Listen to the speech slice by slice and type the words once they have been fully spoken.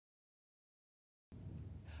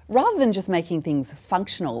Rather than just making things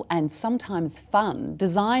functional and sometimes fun,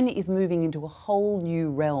 design is moving into a whole new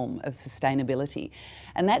realm of sustainability.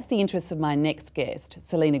 And that's the interest of my next guest,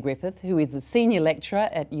 Selena Griffith, who is a senior lecturer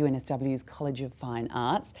at UNSW's College of Fine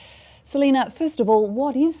Arts. Selena, first of all,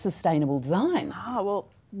 what is sustainable design? Well,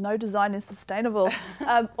 no design is sustainable.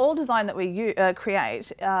 All design that we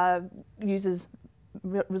create uses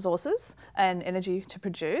resources and energy to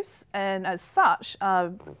produce, and as such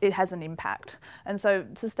it has an impact. And so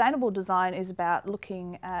sustainable design is about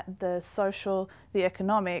looking at the social, the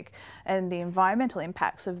economic and the environmental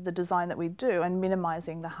impacts of the design that we do and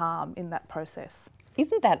minimising the harm in that process.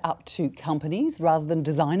 Isn't that up to companies rather than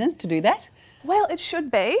designers to do that? Well, it should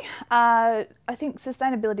be. I think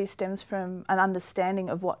sustainability stems from an understanding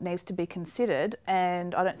of what needs to be considered,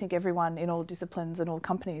 and I don't think everyone in all disciplines and all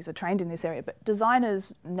companies are trained in this area, but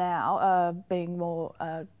designers now are being more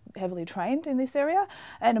heavily trained in this area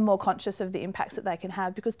and are more conscious of the impacts that they can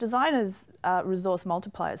have, because designers are resource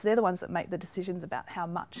multipliers. They're the ones that make the decisions about how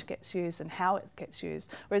much gets used and how it gets used,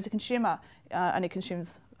 whereas a consumer only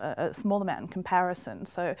consumes a small amount in comparison.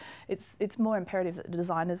 So it's more imperative that the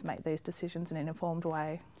designers make these decisions in an informed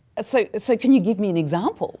way. So can you give me an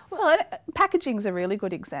example? Well, packaging is a really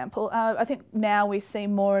good example. I think now we see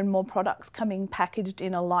more and more products coming packaged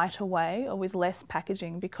in a lighter way or with less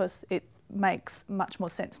packaging, because it makes much more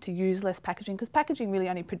sense to use less packaging, because packaging really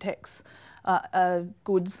only protects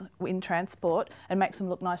goods in transport and makes them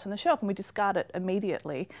look nice on the shelf, and we discard it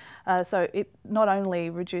immediately. So it not only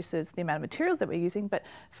reduces the amount of materials that we're using, but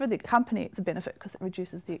for the company it's a benefit because it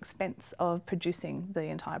reduces the expense of producing the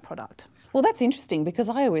entire product. Well, that's interesting, because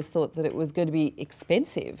I always thought that it was going to be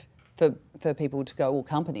expensive for people to go, or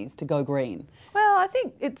companies to go green. Well, I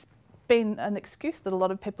think it's been an excuse that a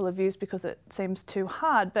lot of people have used because it seems too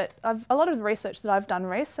hard, but a lot of the research that I've done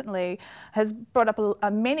recently has brought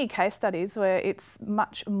up many case studies where it's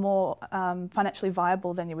much more financially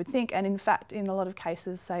viable than you would think, and in fact in a lot of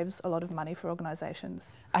cases saves a lot of money for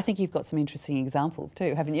organisations. I think you've got some interesting examples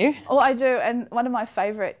too, haven't you? Oh, I do, and one of my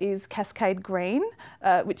favourite is Cascade Green,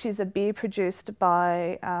 which is a beer produced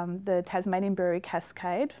by the Tasmanian brewery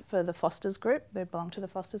Cascade for the Foster's Group. They belong to the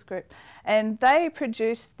Foster's Group, and they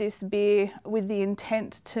produced this beer with the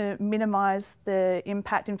intent to minimise the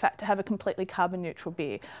impact, in fact to have a completely carbon neutral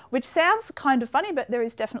beer, which sounds kind of funny, but there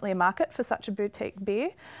is definitely a market for such a boutique beer.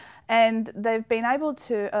 And they've been able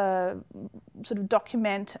to sort of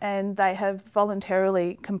document, and they have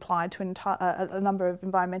voluntarily complied to a number of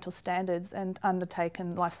environmental standards and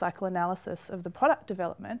undertaken life cycle analysis of the product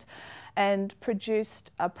development and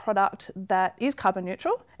produced a product that is carbon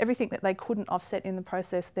neutral. Everything that they couldn't offset in the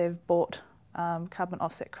process, they've bought carbon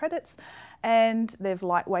offset credits, and they've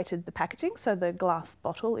lightweighted the packaging, so the glass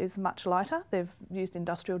bottle is much lighter. They've used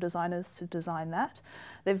industrial designers to design that.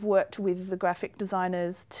 They've worked with the graphic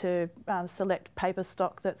designers to select paper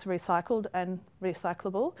stock that's recycled and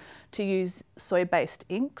recyclable, to use soy-based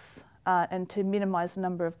inks and to minimise the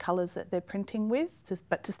number of colours that they're printing with,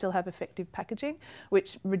 but to still have effective packaging,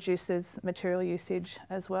 which reduces material usage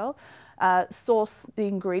as well. Source the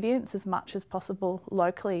ingredients as much as possible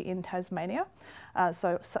locally in Tasmania.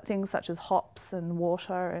 So things such as hops and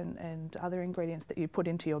water and other ingredients that you put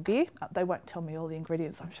into your beer. They won't tell me all the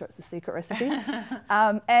ingredients, I'm sure it's a secret recipe.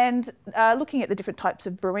 And looking at the different types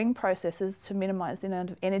of brewing processes to minimise the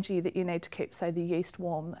amount of energy that you need to keep, say, the yeast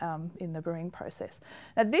warm in the brewing process.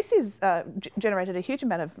 Now this has generated a huge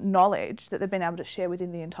amount of knowledge that they've been able to share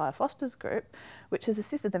within the entire Foster's Group, which has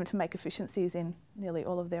assisted them to make efficiencies in nearly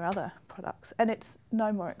all of their other products, and it's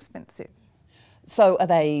no more expensive. So are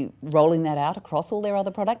they rolling that out across all their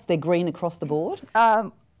other products? They're green across the board?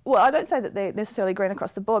 Well, I don't say that they're necessarily green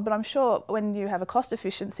across the board, but I'm sure when you have a cost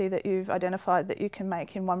efficiency that you've identified that you can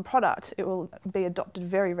make in one product, it will be adopted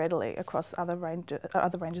very readily across other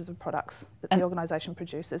ranges of products that the organisation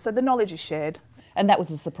produces. So the knowledge is shared. And that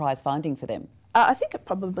was a surprise finding for them? I think it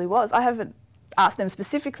probably was. I haven't asked them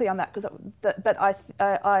specifically on that, but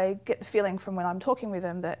I get the feeling from when I'm talking with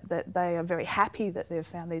them that they are very happy that they've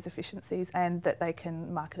found these efficiencies and that they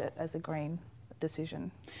can market it as a green decision.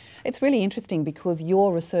 It's really interesting because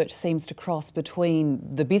your research seems to cross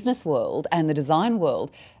between the business world and the design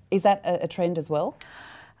world. Is that a trend as well?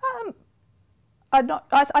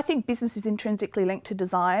 I think business is intrinsically linked to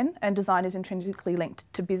design, and design is intrinsically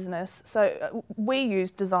linked to business. So we use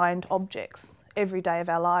designed objects every day of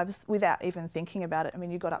our lives without even thinking about it. I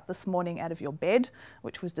mean, you got up this morning out of your bed,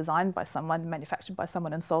 which was designed by someone, manufactured by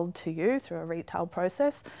someone and sold to you through a retail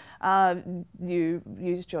process. You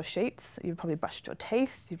used your sheets, you probably brushed your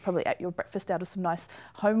teeth, you probably ate your breakfast out of some nice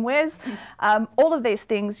homewares. All of these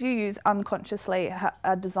things you use unconsciously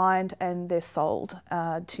are designed and they're sold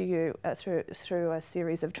to you through a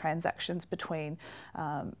series of transactions between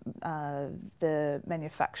the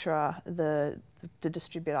manufacturer, the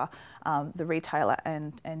distributor, the retailer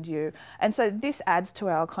and you. And so this adds to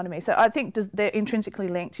our economy. So I think they're intrinsically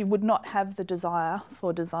linked. You would not have the desire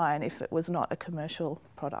for design if it was not a commercial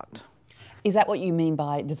product. Is that what you mean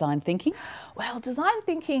by design thinking? Well, design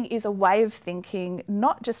thinking is a way of thinking,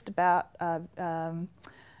 not just about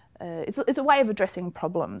it's a way of addressing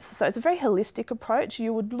problems. So it's a very holistic approach.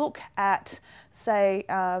 You would look at, say,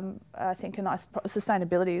 I think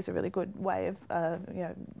sustainability is a really good way of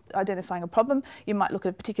identifying a problem. You might look at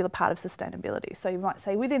a particular part of sustainability. So you might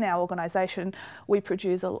say within our organisation we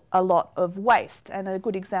produce a lot of waste, and a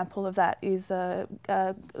good example of that is a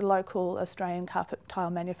local Australian carpet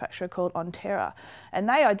tile manufacturer called Onterra, and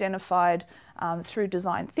they identified through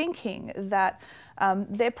design thinking that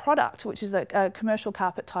their product, which is a commercial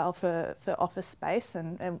carpet tile for office space,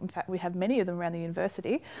 and in fact we have many of them around the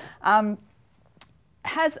university,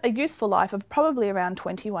 has a useful life of probably around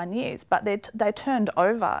 21 years, but they're turned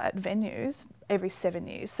over at venues every 7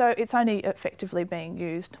 years. So it's only effectively being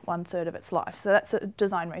used 1/3 of its life. So that's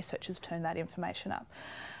design researchers turn that information up.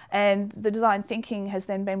 And the design thinking has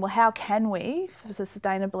then been, well, how can we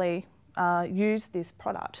sustainably use this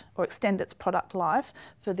product or extend its product life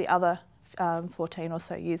for the other 14 or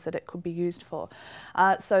so years that it could be used for.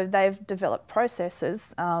 So they've developed processes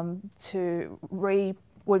to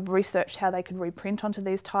research how they could reprint onto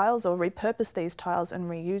these tiles or repurpose these tiles and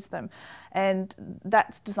reuse them. And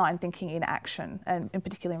that's design thinking in action, and in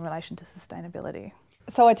particular in relation to sustainability.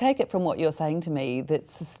 So I take it from what you're saying to me that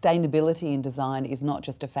sustainability in design is not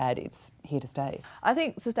just a fad, it's here to stay. I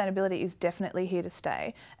think sustainability is definitely here to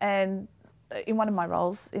stay. And in one of my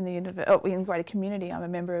roles in in Greater Community, I'm a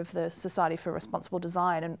member of the Society for Responsible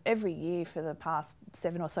Design, and every year for the past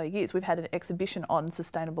 7 or so years we've had an exhibition on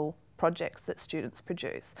sustainable projects that students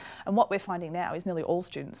produce. And what we're finding now is nearly all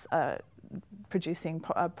students are producing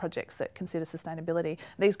projects that consider sustainability.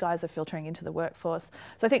 These guys are filtering into the workforce.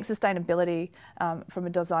 So I think sustainability from a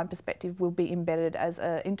design perspective will be embedded as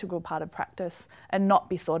an integral part of practice and not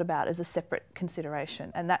be thought about as a separate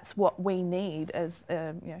consideration. And that's what we need as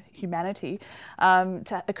humanity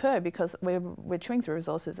to occur, because we're chewing through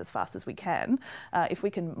resources as fast as we can. If we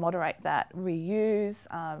can moderate that, reuse,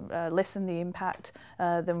 lessen the impact,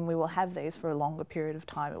 then we will have these for a longer period of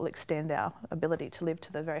time. It will extend our ability to live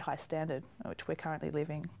to the very high standard which we're currently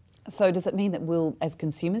living. So does it mean that we'll, as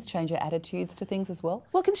consumers, change our attitudes to things as well?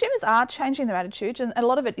 Well, consumers are changing their attitudes, and a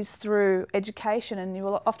lot of it is through education, and you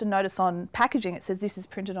will often notice on packaging it says this is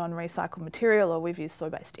printed on recycled material, or we've used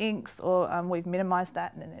soy-based inks, or we've minimised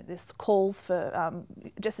that, and then there's calls for,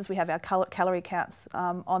 just as we have our calorie counts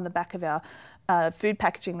on the back of our food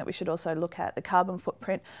packaging, that we should also look at the carbon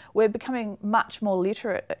footprint. We're becoming much more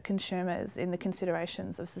literate consumers in the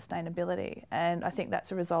considerations of sustainability, and I think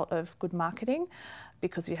that's a result of good marketing,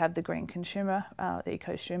 because you have the green consumer, the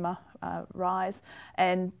eco-consumer rise,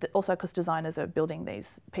 and also because designers are building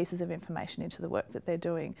these pieces of information into the work that they're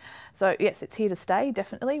doing. So yes, it's here to stay,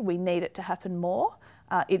 definitely. We need it to happen more.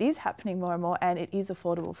 It is happening more and more, and it is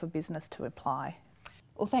affordable for business to apply.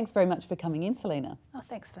 Well, thanks very much for coming in, Selena. Oh,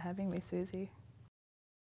 thanks for having me, Susie.